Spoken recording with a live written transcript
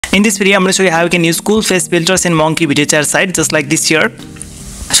In this video, I'm going to show you how you can use cool face filters in Monkey video chat site, just like this here.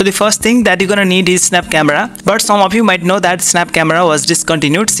 So the first thing that you're gonna need is Snap Camera, but some of you might know that Snap Camera was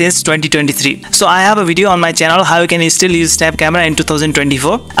discontinued since 2023. So I have a video on my channel how you can still use Snap Camera in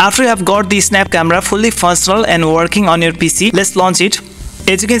 2024. After you have got the Snap Camera fully functional and working on your PC, let's launch it.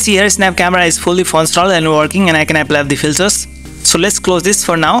 As you can see here, Snap Camera is fully functional and working, and I can apply the filters. So let's close this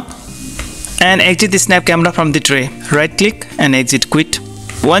for now and exit the Snap Camera from the tray. Right click and exit quit.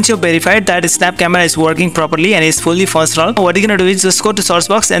 Once you've verified that Snap Camera is working properly and is fully functional, what you're gonna do is just go to search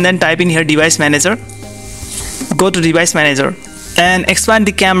box and then type in here device manager. Go to device manager and expand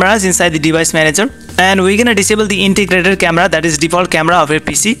the cameras inside the device manager, and we're gonna disable the integrated camera, that is default camera of your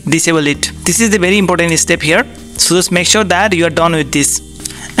PC. Disable it. This is the very important step here, so just make sure that you are done with this.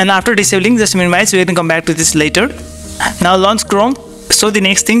 And after disabling, just minimize. We're gonna come back to this later. Now launch Chrome. So the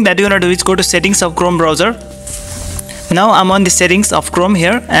next thing that you're gonna do is go to settings of Chrome browser. Now I'm on the settings of Chrome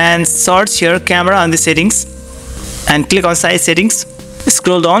here and search here camera on the settings and click on size settings.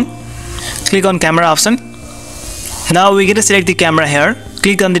 Scroll down, click on camera option. Now we're gonna select the camera here.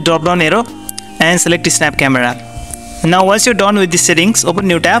 Click on the drop down arrow and select the Snap Camera. Now once you're done with the settings, open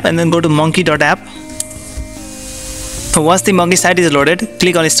new tab and then go to monkey.app. Once the Monkey site is loaded,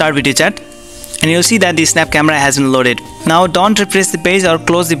 click on start video chat and you'll see that the Snap Camera has been loaded. Now don't refresh the page or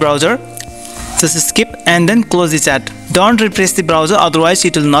close the browser. Just skip and then close the chat. Don't refresh the browser, otherwise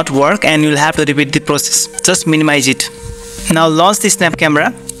it will not work and you'll have to repeat the process. Just minimize it. Now launch the Snap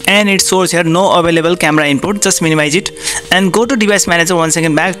Camera and it shows here no available camera input. Just minimize it and go to device manager once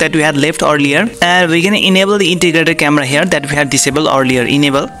again back that we had left earlier, and we're gonna enable the integrated camera here that we had disabled earlier.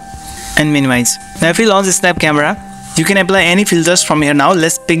 Enable and minimize. Now if you launch the Snap Camera, you can apply any filters from here. Now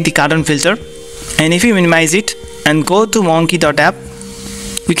let's pick the cartoon filter, and if you minimize it and go to monkey.app,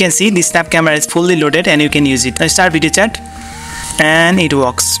 you can see the Snap Camera is fully loaded and you can use it. Now start video chat and it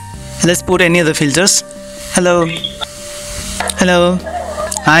works. Let's put any other filters. Hello, hello,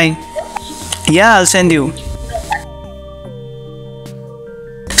 hi, yeah, I'll send you.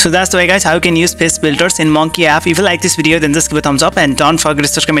 So that's the way guys how you can use face filters in Monkey app. If you like this video, then just give a thumbs up and don't forget to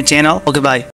subscribe my channel. Okay, bye.